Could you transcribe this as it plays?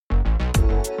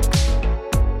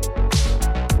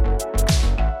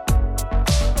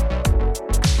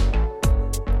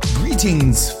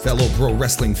Greetings, fellow pro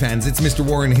wrestling fans. It's Mr.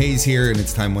 Warren Hayes here, and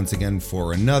it's time once again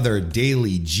for another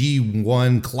daily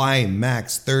G1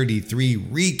 CLIMAX 33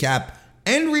 recap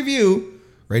and review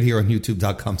right here on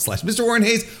youtube.com/Mr. Warren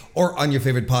Hayes or on your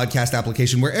favorite podcast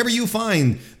application, wherever you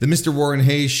find the Mr. Warren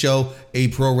Hayes Show, a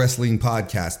pro wrestling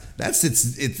podcast. That's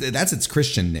its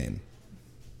Christian name.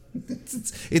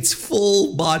 It's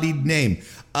full-bodied name.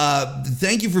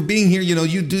 Thank you for being here.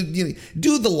 You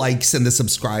do the likes and the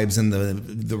subscribes and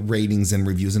the ratings and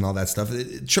reviews and all that stuff.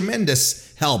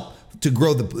 Tremendous help to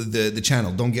grow the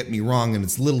channel. Don't get me wrong, and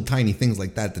it's little tiny things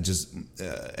like that just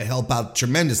help out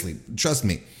tremendously. Trust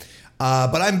me.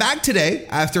 But I'm back today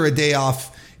after a day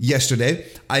off yesterday.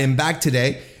 I am back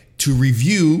today to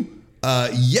review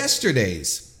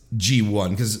yesterday's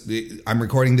G1 because I'm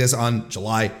recording this on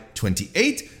July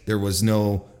 28th.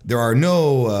 There are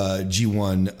no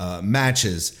G1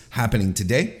 matches happening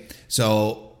today,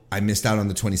 so I missed out on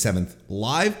the 27th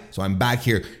live. So I'm back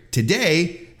here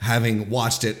today, having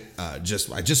watched it. I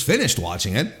just finished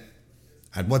watching it.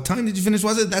 At what time did you finish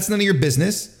watching it? That's none of your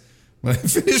business. When I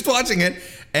finished watching it,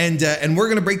 and we're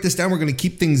gonna break this down. We're gonna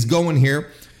keep things going here,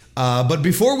 but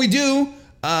before we do,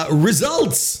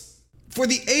 results for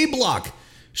the A block.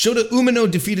 Shota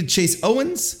Umino defeated Chase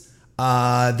Owens.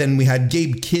 Then we had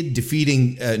Gabe Kidd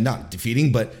Gabe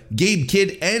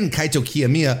Kidd and Kaito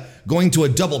Kiyomiya going to a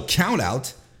double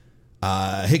countout.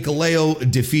 Hikuleo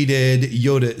defeated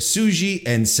Yota Tsuji,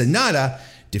 and Sanada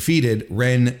defeated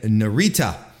Ren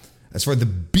Narita. As for the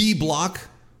B block,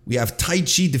 we have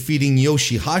Taichi defeating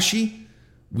Yoshihashi.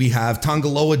 We have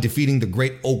Tangaloa defeating the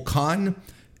Great Okan.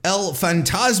 El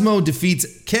Fantasmo defeats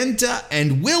Kenta,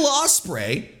 and Will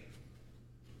Ospreay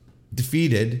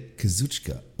defeated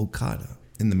Kazuchika Okada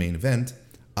in the main event.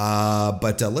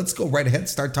 But let's go right ahead,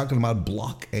 start talking about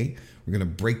Block A. We're going to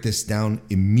break this down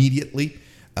immediately.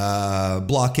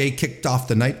 Block A kicked off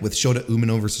the night with Shota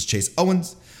Umino versus Chase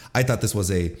Owens. I thought this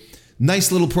was a nice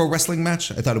little pro wrestling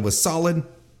match. I thought it was solid,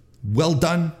 well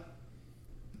done.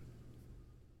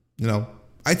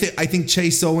 I think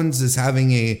Chase Owens is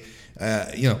having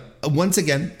once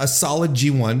again, a solid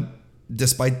G1,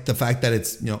 despite the fact that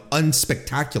it's,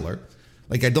 unspectacular.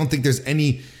 Like, I don't think there's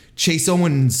any Chase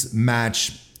Owens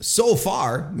match so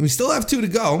far. We still have 2 to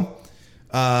go.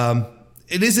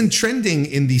 It isn't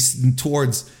trending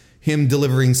towards him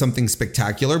delivering something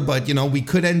spectacular, but, we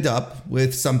could end up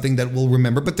with something that we'll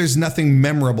remember, but there's nothing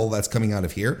memorable that's coming out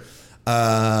of here.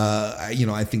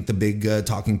 I think the big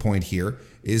talking point here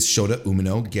is Shota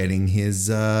Umino getting his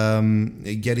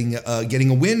getting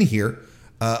a win here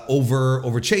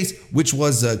over Chase, which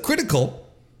was critical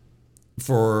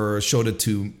for Shota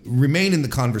to remain in the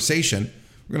conversation.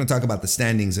 We're going to talk about the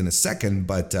standings in a second,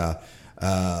 but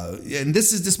and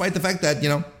this is despite the fact that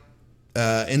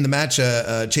in the match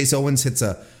Chase Owens hits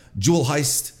a jewel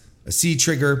heist, a C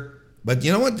trigger, but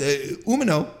you know what?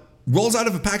 Umino rolls out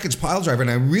of a package pile driver,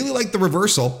 and I really like the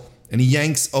reversal, and he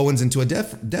yanks Owens into a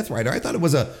death rider. I thought it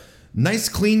was a nice,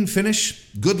 clean finish,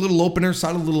 good little opener,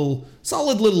 solid little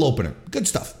opener, good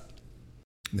stuff.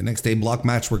 The next day block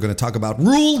match we're going to talk about,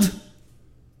 ruled,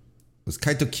 was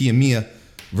Kaito Kiyomiya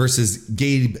versus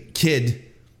Gabe Kidd.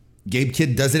 Gabe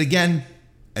Kidd does it again,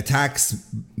 attacks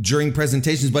during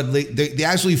presentations, but they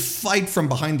actually fight from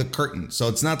behind the curtain. So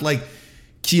it's not like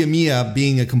Kiyomiya,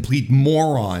 being a complete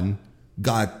moron,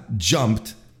 got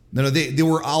jumped. No, they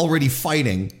were already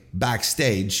fighting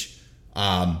backstage.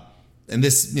 And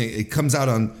this, it comes out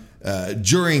on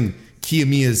during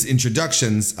Kiyomiya's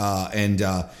introductions. And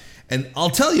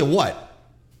I'll tell you what,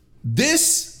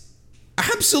 this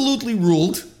absolutely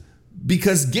ruled,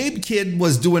 because Gabe Kidd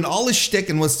was doing all his shtick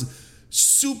and was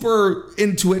super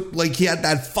into it. Like, he had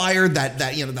that fire,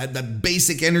 that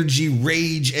basic energy,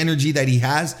 rage energy that he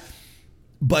has.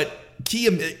 But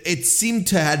it seemed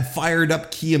to had fired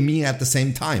up Kiyomiya at the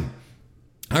same time.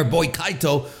 Our boy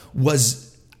Kaito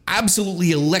was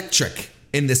absolutely electric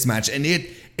in this match, and it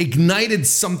ignited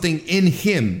something in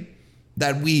him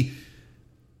that we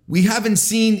haven't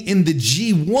seen in the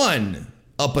G1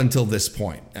 up until this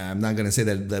point. I'm not going to say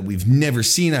that we've never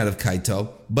seen out of Kaito,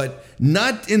 but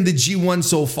not in the G1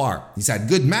 so far. He's had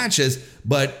good matches,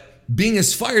 but being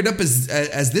as fired up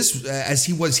as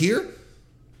he was here,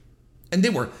 and they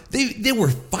were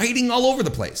fighting all over the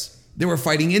place. They were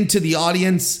fighting into the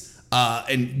audience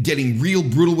and getting real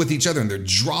brutal with each other, and they're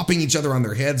dropping each other on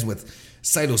their heads with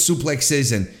Saito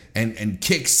suplexes and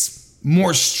kicks,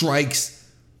 more strikes,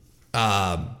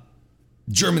 German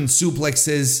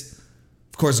suplexes.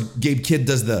 Of course, Gabe Kidd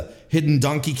does the hidden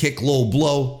donkey kick, low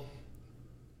blow,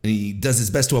 and he does his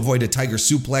best to avoid a tiger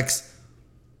suplex.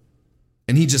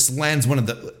 And he just lands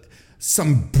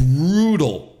some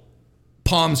brutal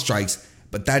palm strikes,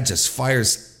 but that just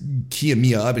fires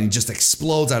Kiyomiya up, and he just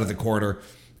explodes out of the corner.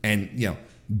 And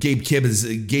Gabe Kidd is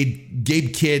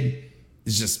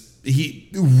just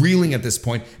reeling at this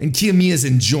point, and Kiyomiya is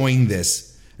enjoying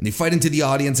this. And they fight into the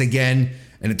audience again,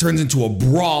 and it turns into a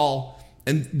brawl.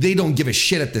 And they don't give a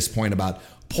shit at this point about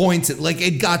points.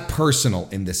 It got personal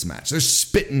in this match. They're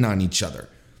spitting on each other.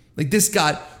 This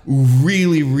got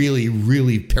really, really,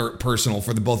 really personal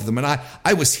for the both of them. And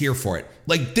I was here for it.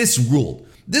 This ruled.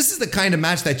 This is the kind of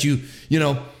match that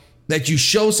that you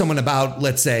show someone about,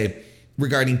 let's say,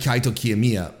 regarding Kaito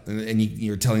Kiyomiya, and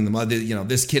you're telling them,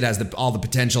 this kid has all the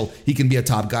potential. He can be a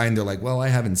top guy. And they're like, well, I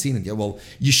haven't seen it yet. Well,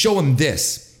 you show him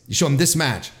this. You show him this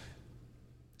match.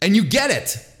 And you get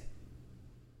it.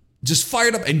 Just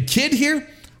fired up. And Kid here,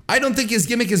 I don't think his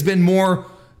gimmick has been more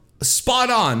spot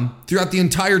on throughout the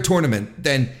entire tournament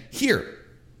than here.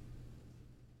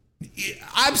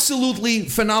 Absolutely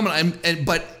phenomenal.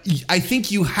 But I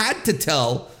think you had to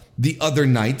tell the other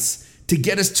nights to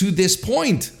get us to this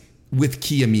point with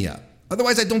Kiyomiya.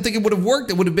 Otherwise, I don't think it would have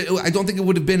worked. I don't think it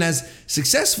would have been as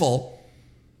successful,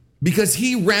 because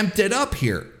he ramped it up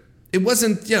here. It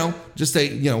wasn't, just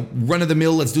a, run of the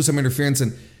mill, let's do some interference.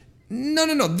 And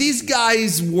no. These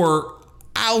guys were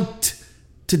out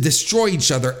to destroy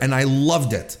each other, and I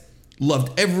loved it.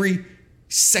 Loved every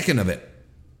second of it.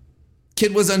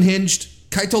 Kid was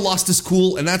unhinged. Kaito lost his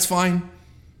cool, and that's fine.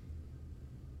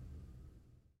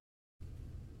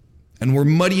 And we're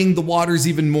muddying the waters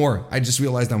even more. I just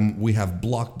realized we have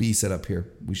Block B set up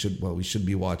here. We should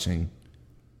be watching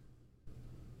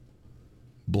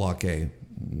Block A.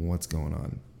 What's going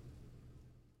on?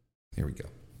 Here we go.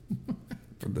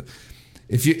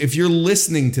 If you're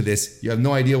listening to this, you have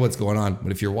no idea what's going on.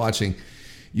 But if you're watching,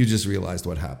 you just realized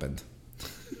what happened.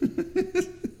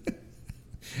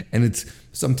 And it's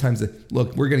sometimes,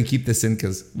 look, we're going to keep this in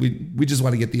because we just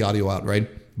want to get the audio out, right?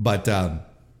 But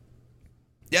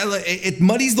it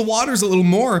muddies the waters a little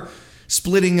more,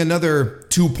 splitting another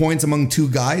 2 points among two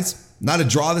guys. Not a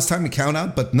draw this time to count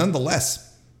out, but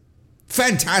nonetheless,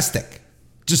 fantastic.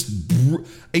 Just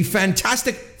a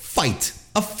fantastic fight.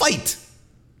 A fight.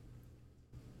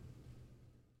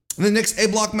 And the next A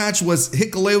block match was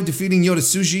Hikuleo defeating Yota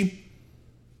Tsuji.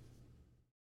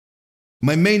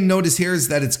 My main notice here is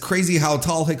that it's crazy how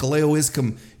tall Hikuleo is.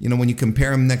 When you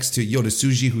compare him next to Yota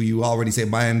Tsuji, who you already say,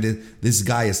 man, this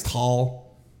guy is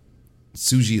tall.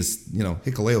 Tsuji is,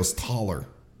 Hikuleo's taller.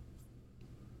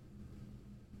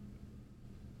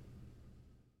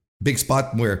 Big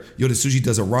spot where Yota Tsuji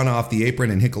does a run off the apron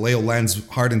and Hikuleo lands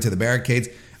hard into the barricades.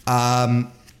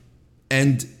 And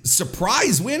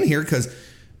surprise win here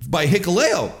by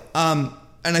Hikuleo. And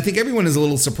I think everyone is a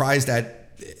little surprised at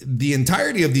the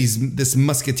entirety of this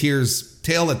Musketeers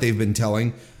tale that they've been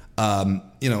telling. Yota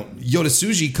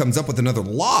Tsuji comes up with another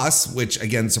loss, which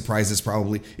again surprises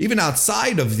probably even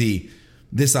outside of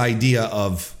this idea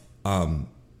of the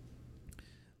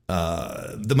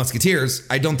Musketeers.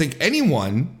 I don't think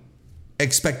anyone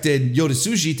expected Yota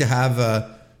Tsuji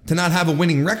to not have a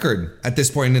winning record at this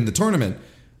point in the tournament,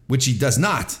 which he does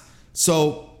not.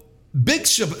 So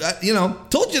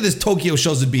told you this Tokyo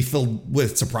shows would be filled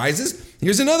with surprises.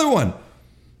 Here's another one.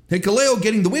 Hikuleo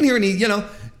getting the win here, and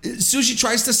Tsuji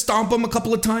tries to stomp him a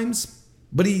couple of times,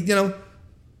 but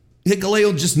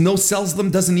Hikuleo just no-sells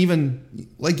them, doesn't even,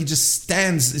 he just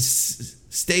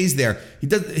stays there.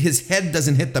 His head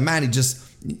doesn't hit the mat.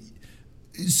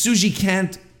 Tsuji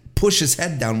can't push his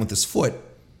head down with his foot.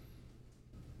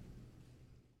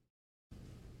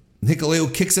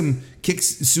 Hikuleo kicks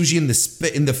Tsuji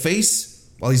in the face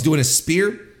while he's doing a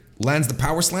spear, lands the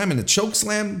power slam and a choke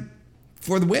slam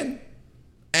for the win.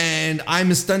 And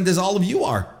I'm as stunned as all of you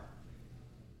are.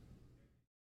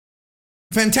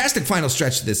 Fantastic final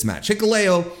stretch to this match.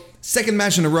 Hikuleo, second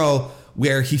match in a row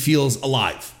where he feels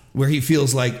alive, where he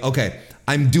feels like, okay,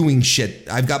 I'm doing shit.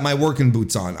 I've got my working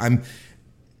boots on.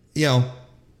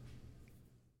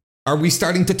 Are we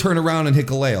starting to turn around in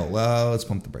Hikuleo? Well, let's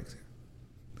pump the brakes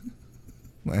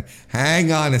here.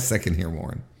 Hang on a second here,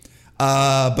 Warren.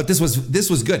 But this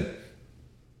was good.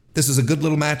 This was a good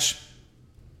little match.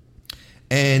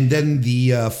 And then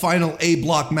the final A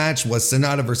block match was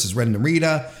Sonata versus Ren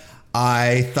Narita.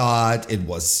 I thought it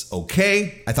was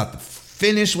okay. I thought the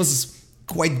finish was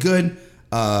quite good.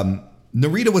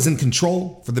 Narita was in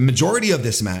control for the majority of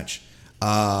this match.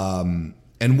 And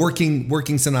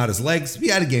working Sonata's legs. He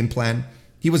had a game plan.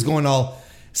 He was going all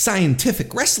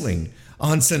scientific wrestling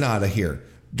on Sonata here.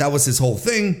 That was his whole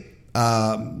thing.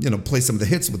 Play some of the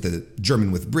hits with the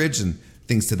German with bridge and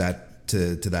things to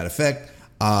that effect.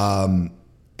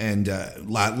 And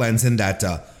lands in that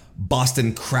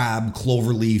Boston crab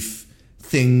cloverleaf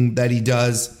thing that he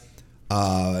does.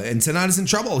 And Sonata's in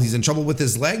trouble. He's in trouble with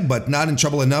his leg, but not in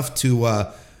trouble enough to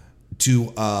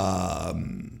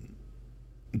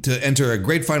enter a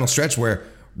great final stretch where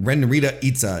Ren Narita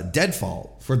eats a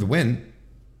deadfall for the win.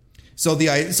 So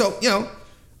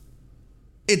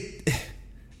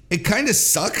it kind of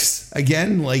sucks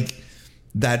again, like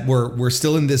that we're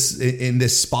still in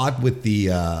this spot with the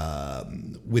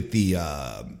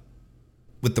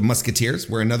Musketeers,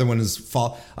 where another one is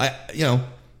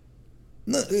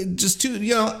just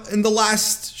in the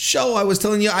last show I was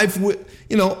telling you I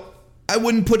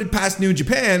wouldn't put it past New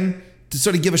Japan to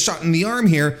sort of give a shot in the arm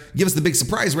here, give us the big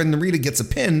surprise when Narita gets a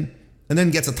pin and then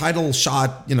gets a title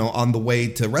shot, on the way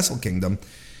to Wrestle Kingdom.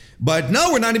 But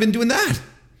no, we're not even doing that.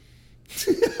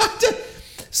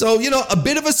 So, a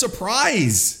bit of a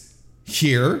surprise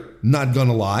here, not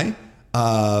gonna lie.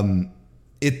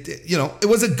 It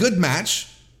was a good match,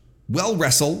 well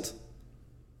wrestled.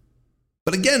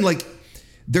 But again, like,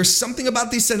 there's something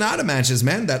about these Sonata matches,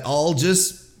 man, that all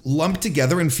just lump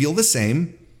together and feel the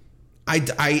same.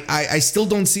 I still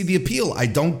don't see the appeal. I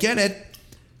don't get it.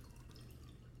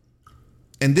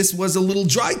 And this was a little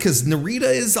dry because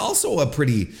Narita is also a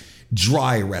pretty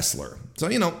dry wrestler. So,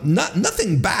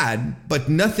 nothing bad, but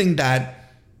nothing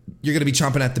that you're going to be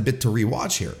chomping at the bit to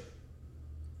rewatch here.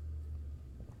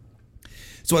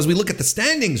 So as we look at the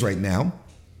standings right now,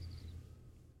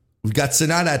 we've got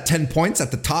Sonata at 10 points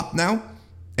at the top now,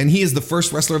 and he is the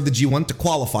first wrestler of the G1 to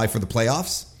qualify for the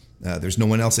playoffs. There's no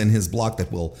one else in his block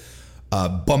that will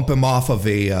bump him off of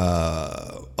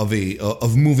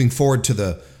moving forward to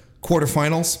the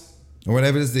quarterfinals or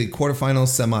whatever it is, the quarterfinals,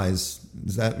 semis.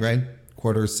 Is that right?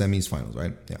 Quarters, semis, finals,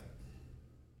 right? Yeah.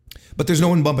 But there's no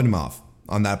one bumping him off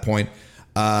on that point.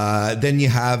 Then you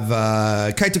have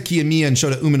Kaito Kiyomiya and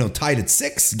Shota Umino tied at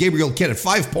 6. Gabriel Kidd at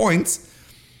 5 points.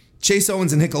 Chase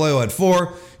Owens and Hikuleo at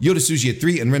 4. Yota Tsuji at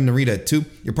 3. And Ren Narita at 2.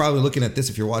 You're probably looking at this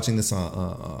if you're watching this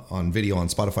on video on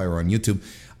Spotify or on YouTube.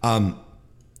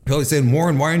 Probably saying,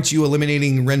 Warren, why aren't you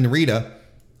eliminating Ren Narita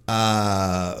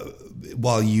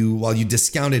while you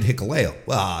discounted Hikuleo?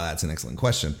 Well, that's an excellent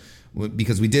question.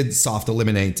 Because we did soft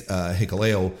eliminate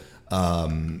Hikuleo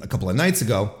a couple of nights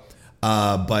ago.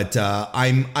 But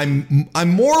I'm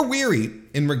more weary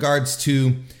in regards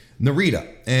to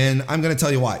Narita, and I'm going to tell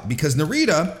you why. Because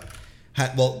Narita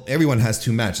everyone has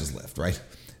 2 matches left, right?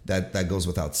 That goes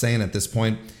without saying at this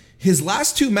point. His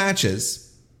last 2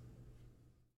 matches,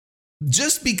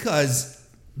 just because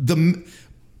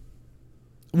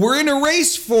we're in a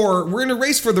race for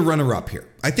the runner-up here.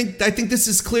 I think this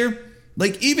is clear.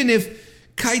 Like, even if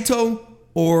Kaito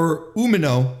or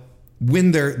Umino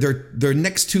win their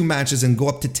next 2 matches and go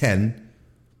up to 10,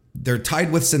 they're tied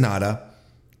with Sonata.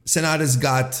 Sonata's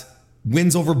got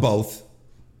wins over both.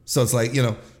 So it's like,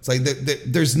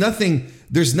 there's nothing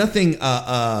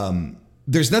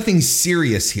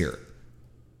serious here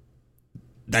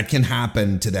that can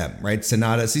happen to them, right?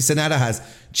 Sonata has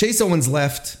Chase Owens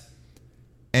left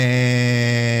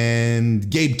and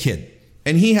Gabe Kidd.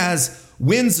 And he has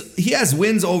wins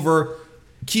over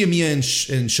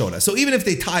Kiyomiya and Shota. So even if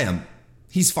they tie him,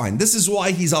 he's fine. This is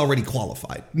why he's already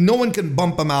qualified. No one can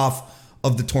bump him off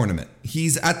of the tournament.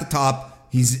 He's at the top.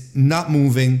 He's not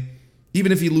moving.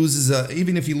 Even if he loses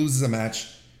a match.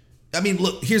 I mean,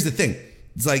 look, here's the thing.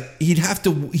 It's like he'd have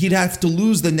to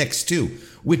lose the next 2,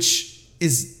 which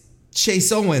is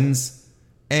Chase Owens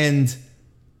and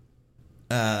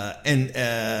I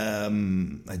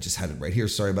just had it right here.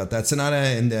 Sorry about that. Sonata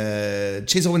and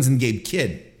Chase Owens and Gabe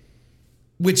Kidd,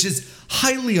 which is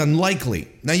highly unlikely.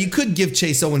 Now, you could give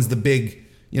Chase Owens the big,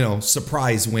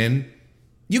 surprise win.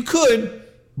 You could,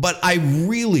 but I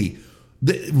really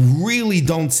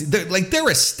don't see. They're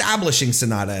establishing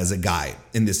Sonata as a guy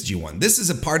in this G1. This is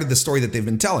a part of the story that they've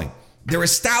been telling. They're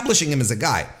establishing him as a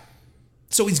guy.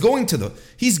 So he's going to the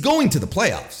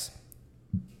playoffs,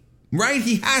 right?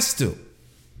 He has to.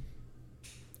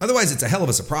 Otherwise, it's a hell of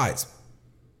a surprise.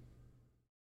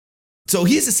 So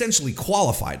he's essentially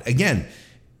qualified. Again,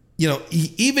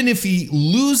 even if he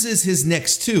loses his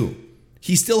next 2,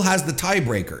 he still has the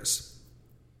tiebreakers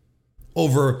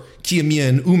over Kiyomiya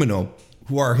and Umino,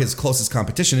 who are his closest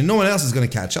competition, and no one else is going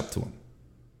to catch up to him.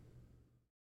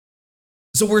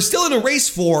 So we're still in a race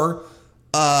for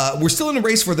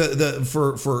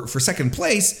for second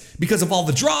place because of all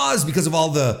the draws, because of all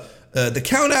the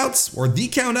countouts or the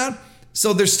countout.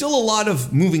 So there's still a lot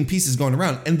of moving pieces going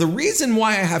around. And the reason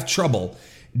why I have trouble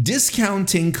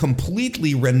discounting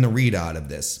completely Ren Narita out of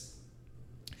this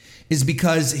is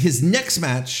because his next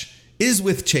match is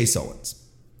with Chase Owens,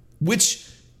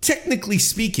 which technically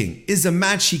speaking is a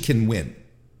match he can win.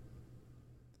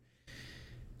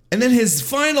 And then his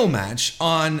final match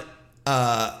on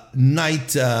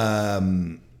night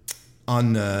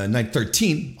on night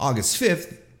 13, August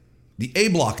 5th, the A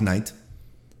block night,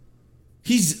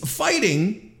 he's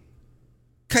fighting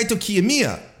Kaito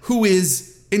Kiyomiya, who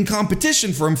is in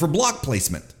competition for him for block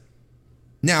placement.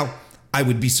 Now, I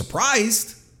would be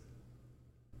surprised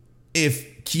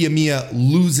if Kiyomiya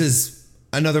loses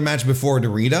another match before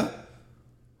Narita.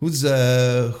 Who's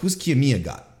Kiyomiya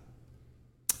got?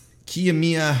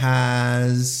 Kiyomiya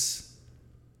has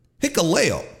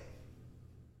Hikuleo.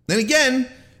 Then again,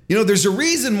 there's a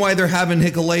reason why they're having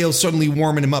Hikuleo suddenly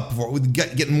warming him up before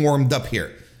getting warmed up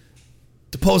here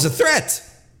to pose a threat.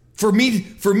 For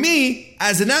me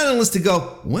as an analyst to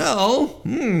go, well,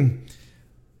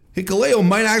 Hikuleo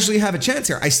might actually have a chance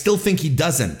here. I still think he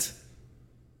doesn't.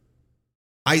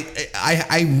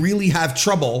 I really have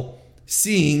trouble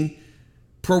seeing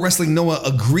Pro Wrestling Noah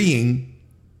agreeing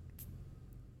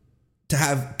to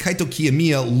have Kaito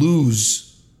Kiyomiya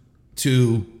lose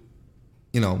to,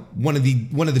 one of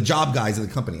the job guys in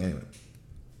the company anyway.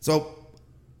 So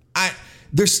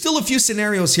there's still a few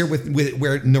scenarios here with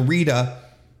where Narita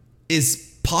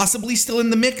is possibly still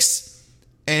in the mix,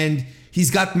 and he's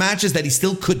got matches that he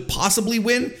still could possibly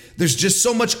win. There's just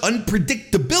so much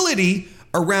unpredictability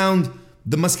around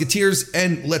the Musketeers,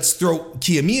 and let's throw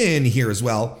Kiyomiya in here as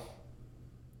well.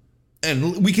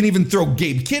 And we can even throw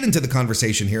Gabe Kidd into the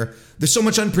conversation here. There's so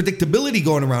much unpredictability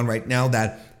going around right now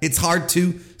that it's hard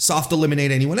to soft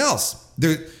eliminate anyone else.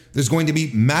 There's going to be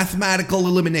mathematical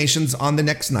eliminations on the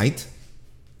next night,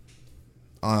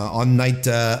 on night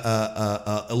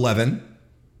 11.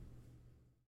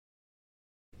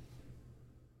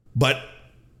 But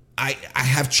I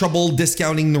have trouble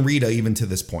discounting Narita even to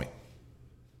this point.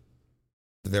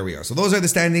 There we are. So those are the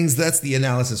standings. That's the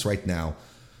analysis right now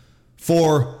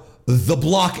for the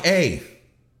Block A.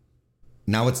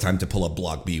 Now it's time to pull up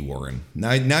Block B, Warren.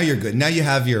 Now you're good. Now you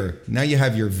have your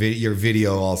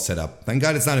video all set up. Thank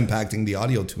God it's not impacting the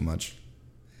audio too much.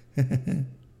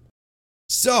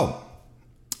 So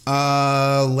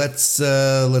let's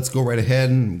go right ahead.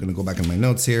 I'm gonna go back in my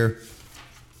notes here.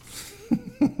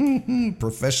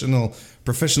 Professional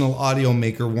audio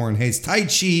maker Warren Hayes. Tai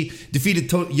Chi defeated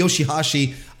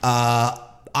Yoshihashi.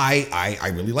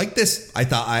 I really like this. I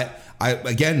thought I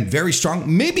again, very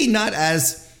strong. Maybe not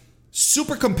as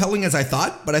super compelling as I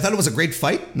thought, but I thought it was a great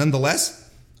fight nonetheless.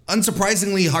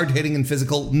 Unsurprisingly hard hitting and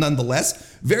physical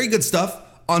nonetheless. Very good stuff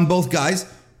on both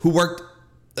guys who worked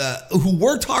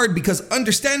hard, because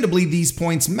understandably these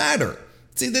points matter.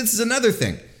 See, this is another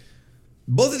thing.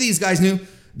 Both of these guys knew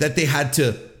that they had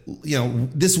to,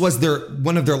 this was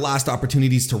one of their last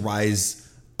opportunities to rise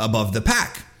above the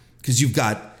pack, because you've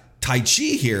got Tai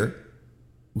Chi here,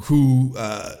 who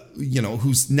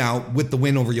who's now with the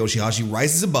win over Yoshihashi,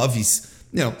 rises above. He's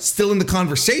still in the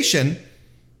conversation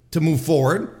to move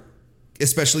forward,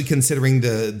 especially considering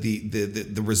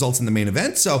the results in the main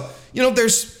event. So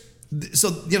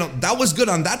that was good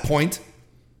on that point,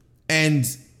 and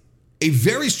a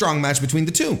very strong match between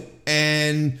the two,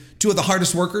 and two of the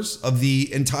hardest workers of the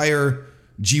entire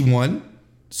G1.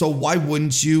 So why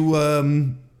wouldn't you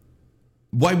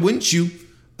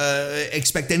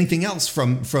expect anything else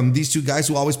from these two guys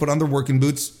who always put on their working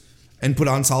boots and put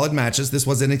on solid matches? This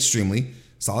was an extremely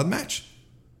solid match.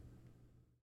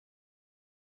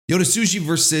 Yota Tsuji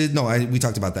versus, we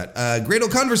talked about that. Great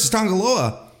Okan versus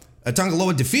Tongaloa.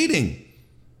 Tongaloa defeating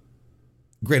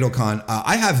Great Okan.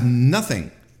 I have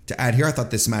nothing to add here. I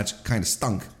thought this match kind of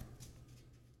stunk.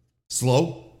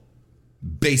 Slow,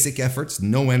 basic efforts,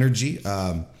 no energy.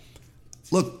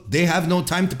 Look, they have no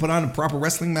time to put on a proper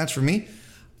wrestling match for me.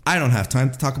 I don't have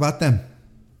time to talk about them.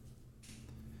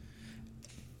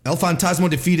 El Fantasmo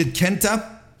defeated Kenta.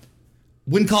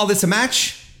 Wouldn't call this a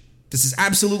match. This is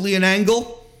absolutely an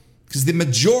angle, because the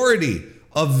majority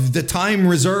of the time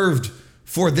reserved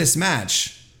for this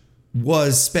match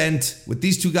was spent with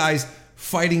these two guys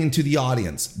fighting into the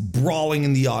audience, brawling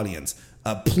in the audience,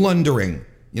 plundering.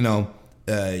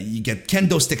 You get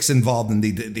kendo sticks involved, and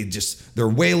they're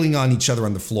wailing on each other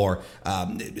on the floor.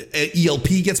 ELP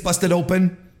gets busted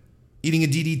open, eating a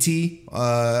DDT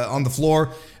on the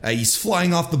floor. He's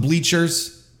flying off the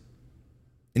bleachers,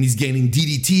 and he's getting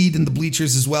DDT'd in the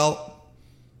bleachers as well.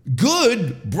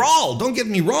 Good brawl, don't get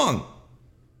me wrong.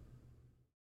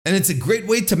 And it's a great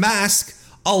way to mask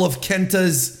all of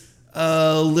Kenta's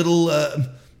little,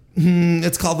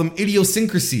 let's call them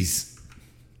idiosyncrasies.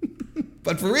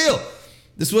 But for real,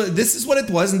 this is what it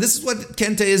was, and this is what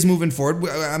Kenta is moving forward.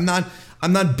 I'm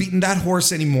not beating that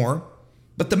horse anymore.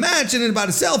 But the match in and about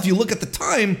itself, you look at the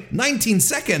time, 19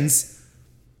 seconds,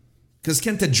 because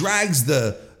Kenta drags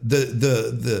the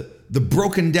the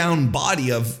broken down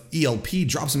body of ELP,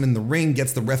 drops him in the ring,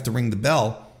 gets the ref to ring the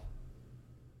bell.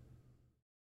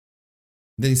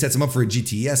 Then he sets him up for a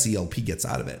GTS. ELP gets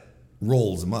out of it,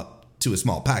 rolls him up to a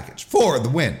small package for the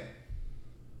win.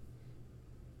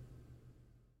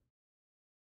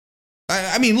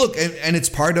 I mean, look, and it's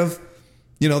part of,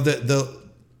 the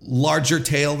larger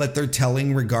tale that they're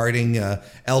telling regarding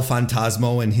El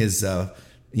Fantasmo and his,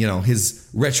 his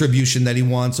retribution that he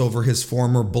wants over his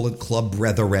former Bullet Club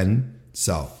brethren.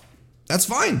 So that's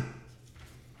fine.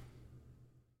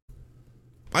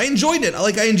 I enjoyed it.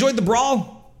 I enjoyed the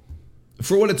brawl.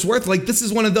 For what it's worth, this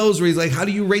is one of those where he's like, how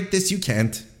do you rate this? You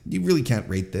can't. You really can't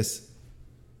rate this.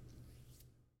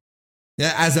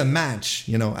 Yeah, as a match,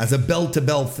 as a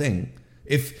bell-to-bell thing.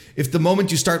 If the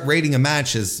moment you start rating a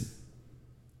match is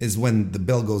when the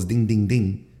bell goes ding, ding,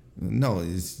 ding. No,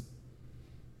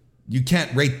 you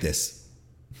can't rate this.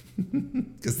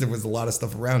 Because there was a lot of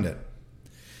stuff around it.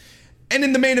 And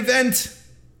in the main event,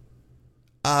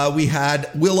 we had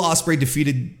Will Ospreay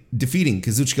defeating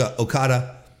Kazuchika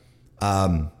Okada.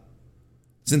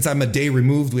 Since I'm a day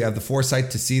removed, we have the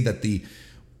foresight to see that the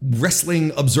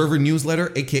Wrestling Observer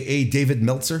newsletter, aka David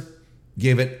Meltzer,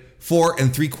 gave it 4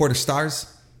 3/4 stars.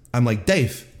 I'm like,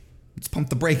 Dave, let's pump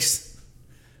the brakes.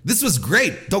 This was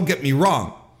great, don't get me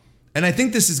wrong. And I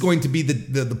think this is going to be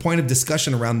the point of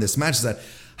discussion around this match, is that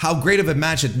how great of a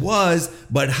match it was,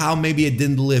 but how maybe it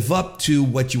didn't live up to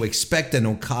what you expect an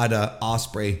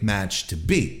Okada-Ospreay match to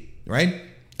be, right?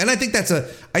 And I think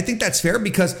that's fair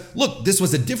because, look, this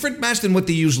was a different match than what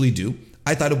they usually do.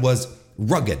 I thought it was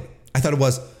rugged. I thought it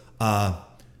was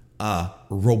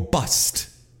robust.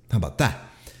 How about that?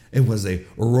 It was a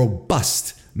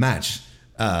robust match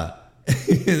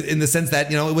in the sense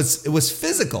that, it was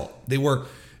physical. They were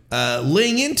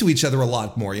laying into each other a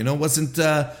lot more. Wasn't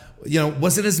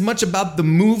as much about the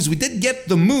moves. We did get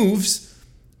the moves,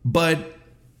 but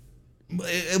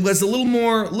it was a little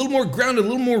more grounded, a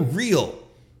little more real.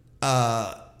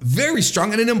 Very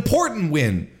strong and an important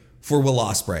win for Will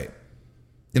Ospreay.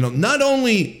 Not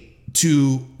only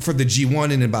for the G1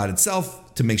 in and about itself,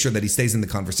 to make sure that he stays in the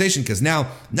conversation, because now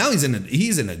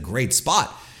he's in a great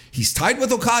spot. He's tied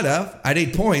with Okada at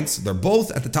 8 points. They're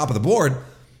both at the top of the board,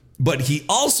 but he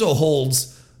also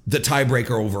holds the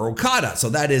tiebreaker over Okada. So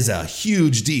that is a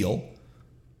huge deal.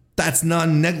 That's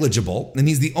non-negligible. And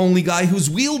he's the only guy who's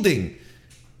wielding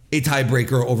a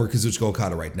tiebreaker over Kazuchika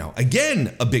Okada right now.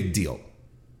 Again, a big deal.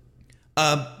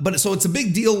 But so it's a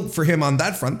big deal for him on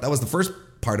that front. That was the first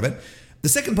part of it. The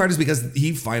second part is because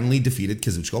he finally defeated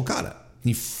Kazuchika Okada.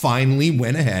 He finally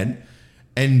went ahead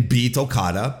and beat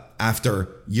Okada after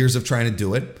years of trying to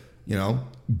do it.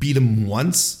 Beat him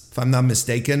once, if I'm not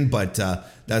mistaken, but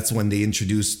that's when they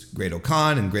introduced Great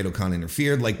Okan, and Great Okan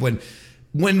interfered.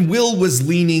 When Will was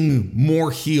leaning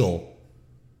more heel,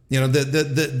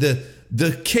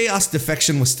 the chaos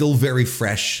defection was still very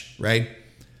fresh, right?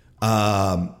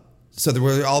 So there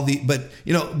were but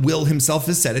Will himself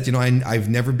has said it. I've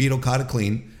never beat Okada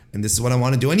clean, and this is what I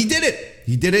want to do, and he did it.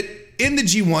 He did it in the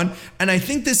G1, and I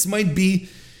think this might be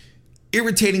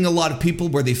irritating a lot of people,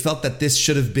 where they felt that this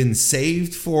should have been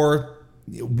saved for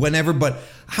whenever. But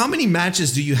how many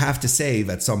matches do you have to save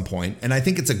at some point? And I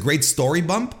think it's a great story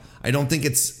bump. I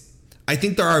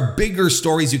think there are bigger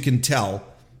stories you can tell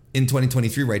in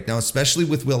 2023 right now, especially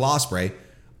with Will Ospreay,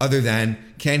 other than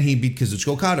can he beat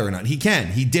Kazuchika Okada or not? He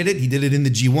can. He did it. He did it in the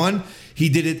G1. He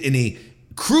did it in a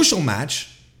crucial match.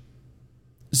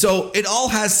 So it all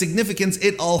has significance.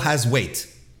 It all has weight.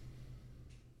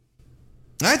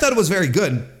 I thought it was very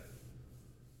good.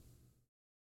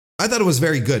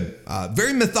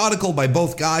 Very methodical by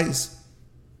both guys.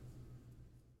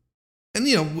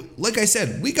 And, like I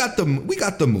said, we got the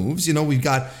moves. We've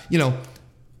got,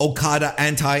 Okada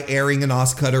anti-airing an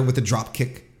Os cutter with a drop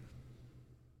kick.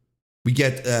 We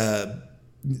get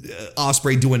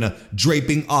Ospreay doing a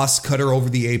draping Os cutter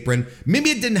over the apron. Maybe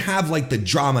it didn't have the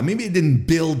drama. Maybe it didn't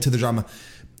build to the drama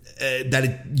that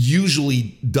it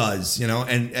usually does,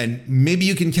 and maybe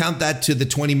you can count that to the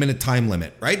 20-minute time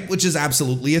limit, right? Which is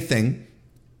absolutely a thing.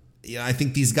 I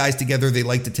think these guys together, they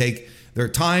like to take their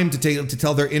time to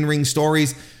tell their in-ring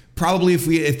stories. Probably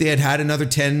if they had another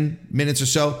 10 minutes or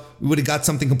so, we would have got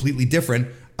something completely different.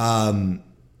 But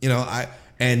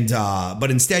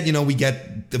instead, we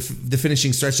get the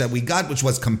finishing stretch that we got, which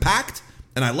was compact,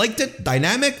 and I liked it,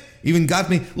 dynamic, even got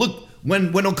me. Look,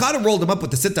 when Okada rolled him up with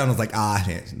the sit down, I was like,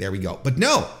 there we go. But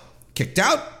no, kicked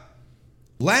out,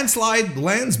 landslide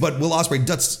lands, but Will Ospreay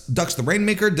ducks the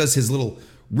Rainmaker, does his little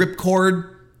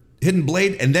ripcord, hidden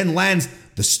blade, and then lands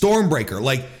the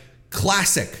Stormbreaker,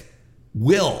 classic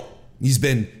Will. He's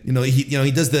been,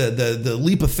 he does the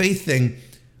leap of faith thing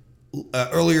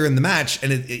earlier in the match,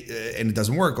 and it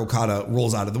doesn't work. Okada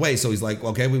rolls out of the way, so he's like,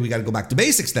 okay, we got to go back to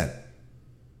basics then.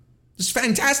 Just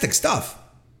fantastic stuff,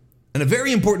 and a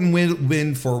very important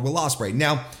win for Will Ospreay.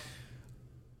 Now,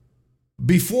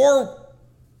 before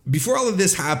all of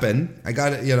this happened, I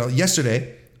got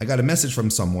yesterday I got a message from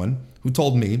someone who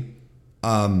told me,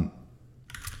 they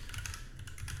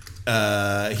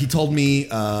told me,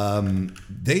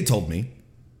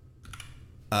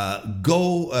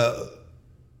 go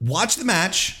watch the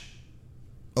match,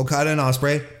 Okada and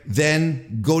Ospreay,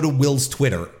 then go to Will's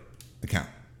Twitter account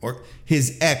or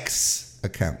his X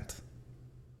account.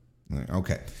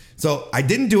 Okay, so I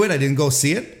didn't do it. I didn't go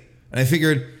see it, and I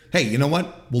figured, hey, you know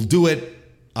what? We'll do it.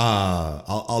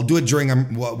 I'll do it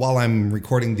while I'm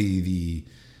recording the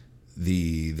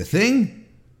thing,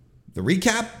 the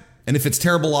recap. And if it's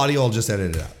terrible audio, I'll just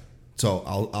edit it out. So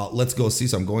I'll let's go see.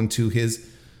 So I'm going to his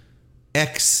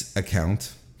X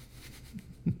account.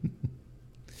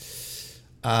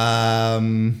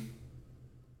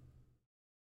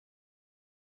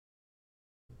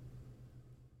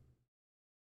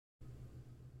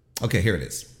 Okay, here it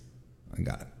is. I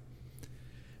got it.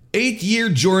 8-year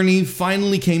journey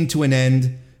finally came to an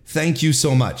end. Thank you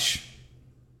so much.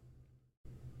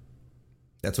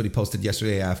 That's what he posted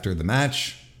yesterday after the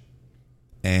match.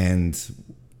 And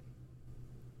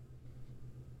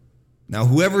now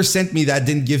whoever sent me that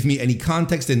didn't give me any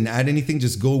context, didn't add anything,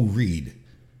 just go read.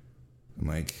 I'm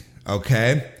like,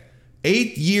 okay.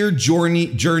 8-year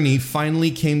journey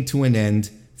finally came to an end.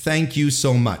 Thank you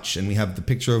so much. And we have the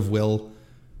picture of Will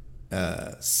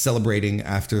celebrating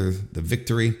after the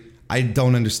victory. I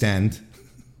don't understand.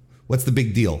 What's the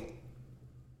big deal?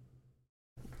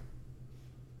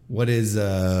 What is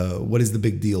the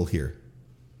big deal here?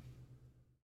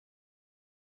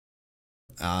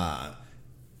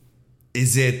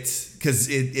 Is it because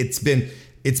it's been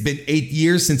 8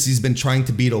 years since he's been trying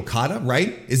to beat Okada,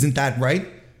 right? Isn't that right?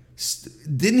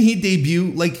 Didn't he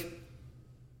debut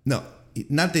no,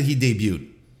 not that he debuted.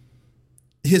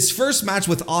 His first match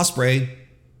with Ospreay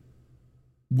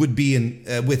would be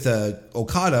with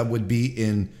Okada would be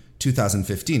in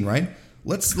 2015, right?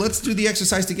 Let's do the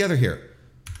exercise together here.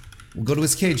 We'll go to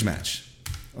his cage match.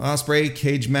 Ospreay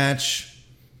cage match.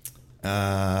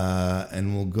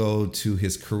 And we'll go to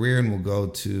his career and we'll go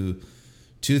to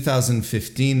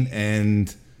 2015.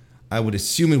 And I would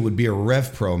assume it would be a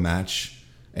Rev Pro match.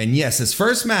 And yes, his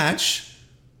first match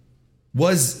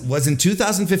was in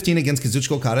 2015 against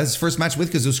Kazuchika Okada. His first match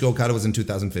with Kazuchika Okada was in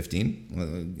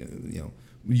 2015.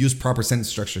 Use proper sentence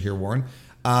structure here, Warren.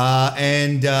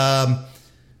 And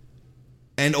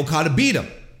Okada beat him.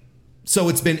 So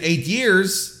it's been 8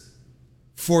 years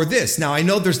for this. Now, I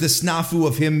know there's this snafu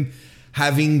of him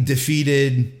having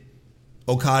defeated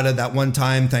Okada that one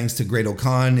time thanks to Great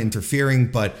Okan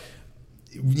interfering. But,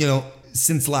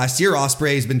 since last year,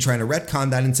 Ospreay has been trying to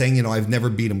retcon that and saying, I've never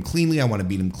beat him cleanly. I want to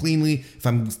beat him cleanly. If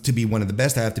I'm to be one of the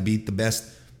best, I have to beat the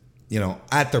best,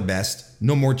 at their best.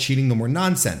 No more cheating, no more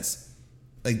nonsense.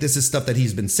 Like, this is stuff that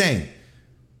he's been saying.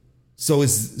 So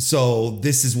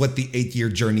this is what the 8-year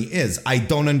journey is. I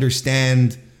don't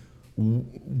understand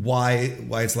why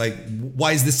it's like,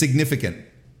 why is this significant?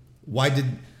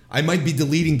 I might be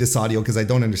deleting this audio because I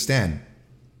don't understand.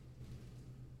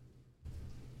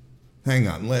 Hang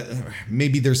on.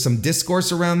 Maybe there's some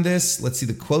discourse around this. Let's see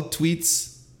the quote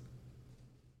tweets.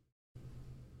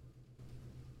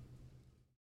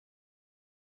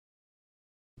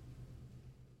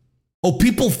 Oh,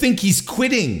 people think he's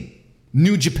quitting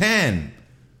New Japan.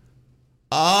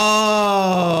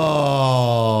 Oh.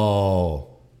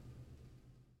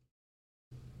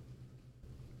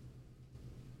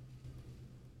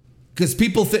 Because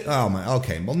people think,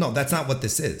 okay. Well, no, that's not what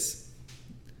this is.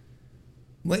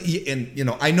 And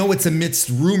I know it's amidst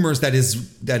rumors that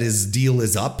his deal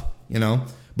is up,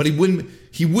 but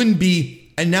he wouldn't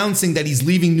be announcing that he's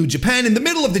leaving New Japan in the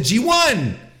middle of the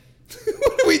G1.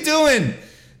 What are we doing?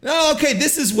 No, okay,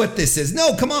 this is what this is.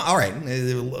 No, come on. All right,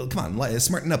 come on,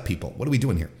 smarten up, people. What are we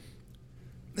doing here?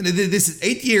 This is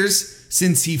 8 years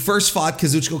since he first fought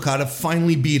Kazuchika Okada,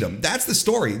 finally beat him. That's the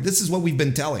story. This is what we've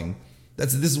been telling.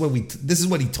 This is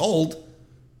what he told.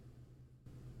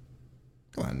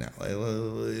 Come on now.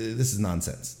 This is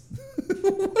nonsense.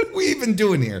 What are we even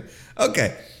doing here?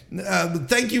 Okay.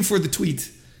 Thank you for the tweet.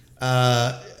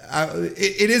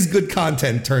 It is good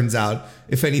content, turns out,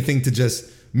 if anything, to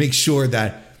just make sure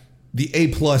that the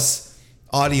A+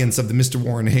 audience of the Mr.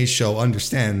 Warren Hayes show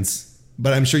understands.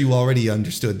 But I'm sure you already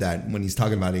understood that when he's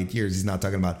talking about 8 years, he's not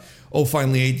talking about,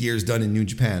 finally 8 years done in New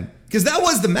Japan. Because that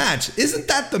was the match. Isn't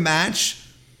that the match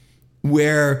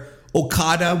where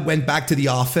Okada went back to the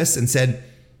office and said,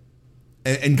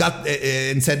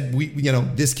 and said,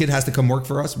 this kid has to come work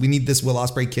for us. We need this Will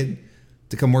Ospreay kid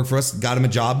to come work for us. Got him a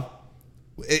job.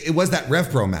 It was that Rev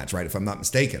Pro match, right? If I'm not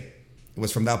mistaken. It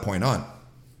was from that point on.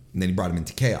 And then he brought him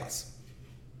into Chaos.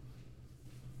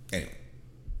 Anyway.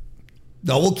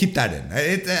 No, we'll keep that in.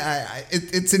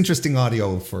 It's interesting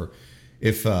audio for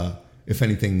if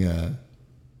anything.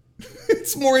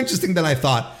 It's more interesting than I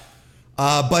thought.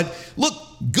 But look,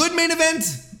 good main event.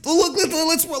 Look,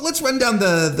 let's run down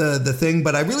the thing.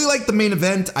 But I really like the main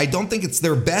event. I don't think it's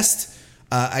their best.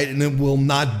 And it will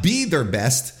not be their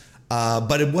best.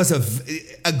 But it was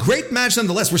a great match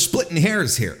nonetheless. We're splitting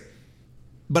hairs here.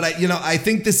 But I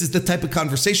think this is the type of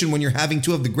conversation when you're having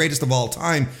two of the greatest of all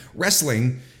time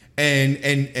wrestling.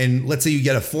 And let's say you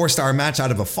get a 4-star match out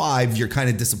of a 5, you're kind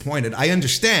of disappointed. I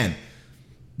understand.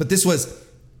 But this was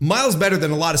miles better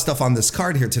than a lot of stuff on this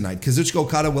card here tonight. Kazuchika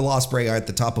Okada, Will Ospreay are at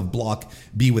the top of Block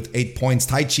B with 8 points.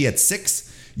 Taichi at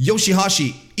 6.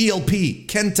 Yoshihashi, ELP,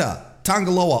 Kenta,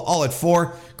 Tangaloa all at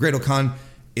 4. Great-O-Khan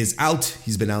is out.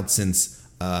 He's been out since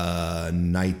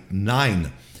night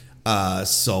 9.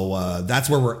 So that's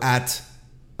where we're at.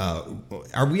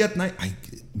 Are we at night?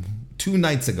 2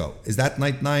 nights ago. Is that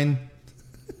night 9?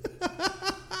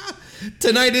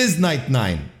 Tonight is night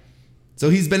 9.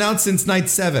 So he's been out since night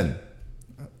 7.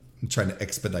 I'm trying to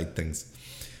expedite things.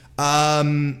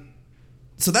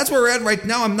 So that's where we're at right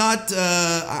now. I'm not,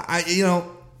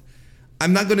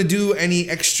 I'm not going to do any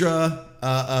extra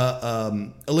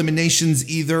eliminations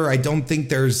either. I don't think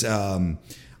there's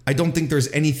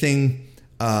anything.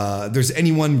 There's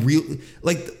anyone real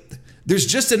like. There's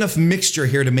just enough mixture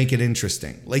here to make it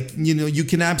interesting. Like, you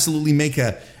can absolutely make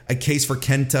a case for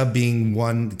Kenta being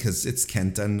one because it's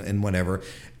Kenta and whatever.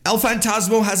 El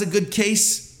Fantasmo has a good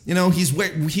case. He's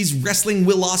wrestling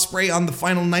Will Ospreay on the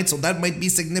final night, so that might be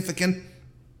significant.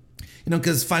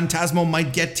 Because Fantasmo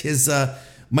might get his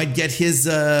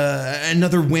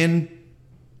another win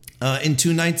in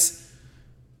 2 nights.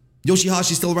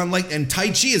 Yoshihashi's still around, and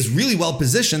Taichi is really well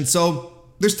positioned, so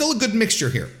there's still a good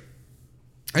mixture here.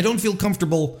 I don't feel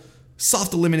comfortable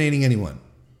soft eliminating anyone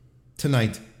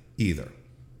tonight either.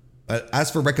 But as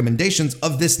for recommendations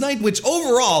of this night, which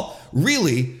overall,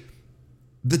 really,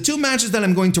 the 2 matches that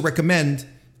I'm going to recommend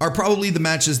are probably the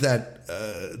matches that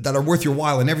are worth your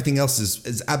while, and everything else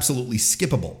is absolutely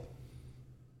skippable.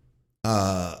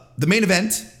 The main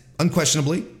event,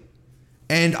 unquestionably,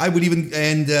 and I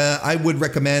would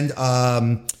recommend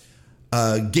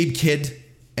Gabe Kidd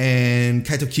and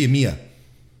Kaito Kiyomiya.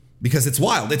 Because it's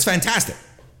wild. It's fantastic.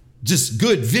 Just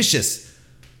good, vicious,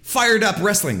 fired up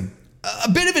wrestling.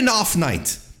 A bit of an off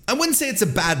night. I wouldn't say it's a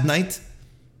bad night.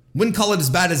 Wouldn't call it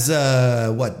as bad as,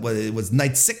 it was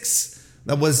night 6.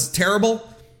 That was terrible.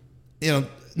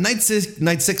 Night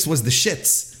 6 was the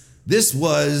shits. This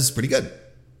was pretty good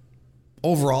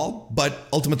overall, but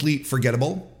ultimately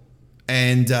forgettable.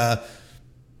 And,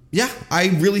 yeah, I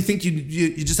really think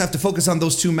you just have to focus on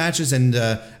those 2 matches, and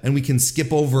we can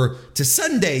skip over to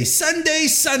Sunday,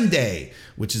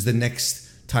 which is the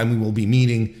next time we will be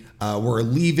meeting.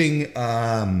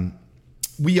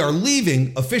 We are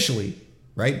leaving officially,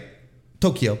 right?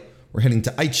 Tokyo. We're heading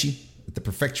to Aichi at the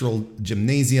Prefectural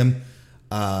Gymnasium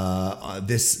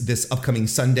this upcoming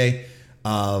Sunday,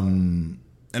 and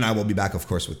I will be back, of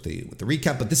course, with the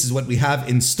recap. But this is what we have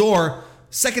in store.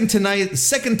 Second to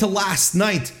last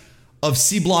night of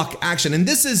C Block action. And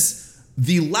this is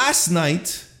the last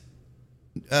night.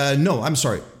 No, I'm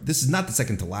sorry. This is not the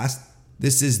second to last.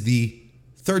 This is the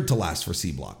third to last for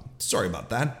C Block. Sorry about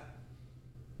that.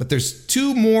 But there's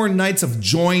 2 more nights of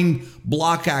join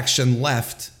block action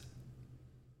left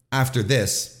after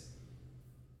this.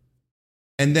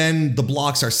 And then the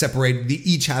blocks are separated. They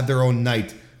each have their own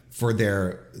night for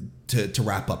to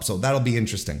wrap up. So that'll be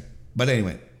interesting. But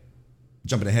anyway,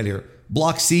 jumping ahead here.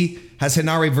 Block C has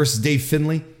Hinare versus Dave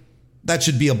Finlay. That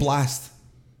should be a blast.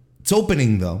 It's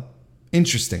opening, though.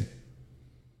 Interesting.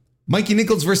 Mikey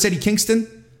Nichols versus Eddie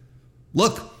Kingston.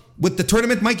 Look, with the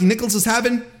tournament Mikey Nichols is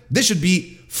having, this should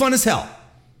be fun as hell.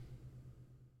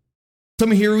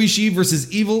 Tomohiro Ishii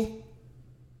versus Evil.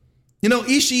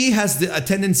 Ishii has a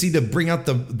tendency to bring out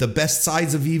the best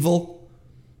sides of Evil.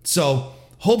 So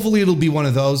hopefully it'll be one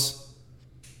of those.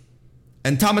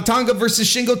 And Tama Tonga versus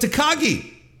Shingo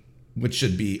Takagi, which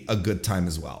should be a good time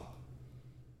as well.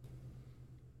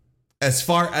 As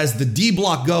far as the D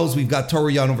block goes, we've got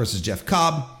Toru Yano versus Jeff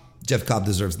Cobb. Jeff Cobb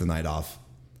deserves the night off.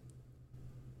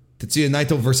 Tetsuya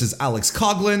Naito versus Alex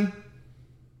Coughlin.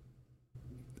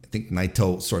 I think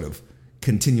Naito sort of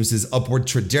continues his upward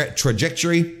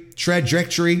trajectory.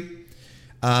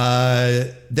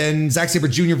 Then Zack Sabre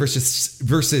Jr.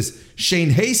 versus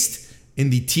Shane Haste in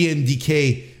the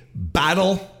TMDK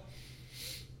battle.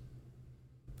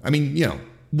 I mean,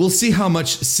 we'll see how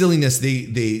much silliness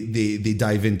they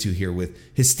dive into here with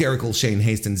hysterical Shane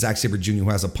Haste and Zack Sabre Jr., who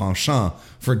has a penchant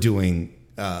for doing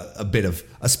a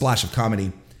splash of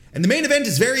comedy. And the main event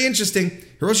is very interesting.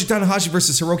 Hiroshi Tanahashi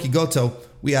versus Hiroki Goto.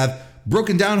 We have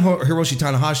broken down Hiroshi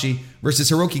Tanahashi versus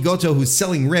Hiroki Goto, who's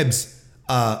selling ribs,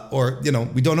 or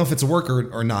we don't know if it's a work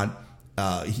or not.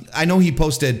 I know he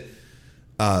posted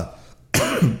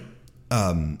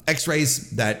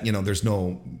X-rays that there's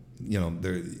no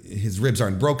his ribs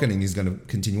aren't broken and he's going to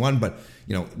continue on, but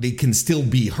they can still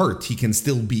be hurt. He can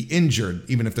still be injured,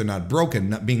 even if they're not broken.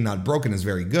 Not broken is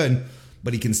very good,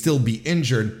 but he can still be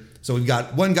injured. So we've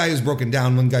got one guy who's broken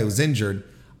down, one guy who's injured.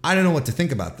 I don't know what to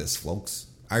think about this, folks.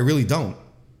 I really don't.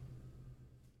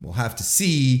 We'll have to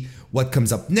see what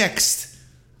comes up next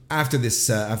after this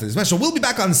match. So we'll be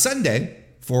back on Sunday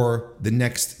for the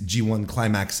next G1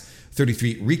 Climax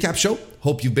 33 recap show.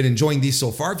 Hope you've been enjoying these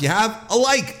so far. If you have, a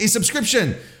like, a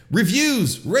subscription,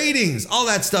 reviews, ratings, all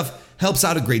that stuff helps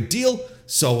out a great deal.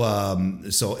 So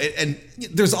and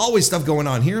there's always stuff going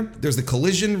on here. There's the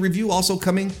Collision review also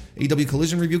coming, AEW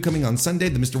Collision review coming on Sunday,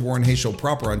 the Mr. Warren Hayes Show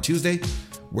proper on Tuesday.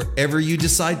 Wherever you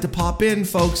decide to pop in,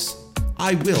 folks,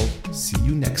 I will see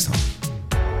you next time.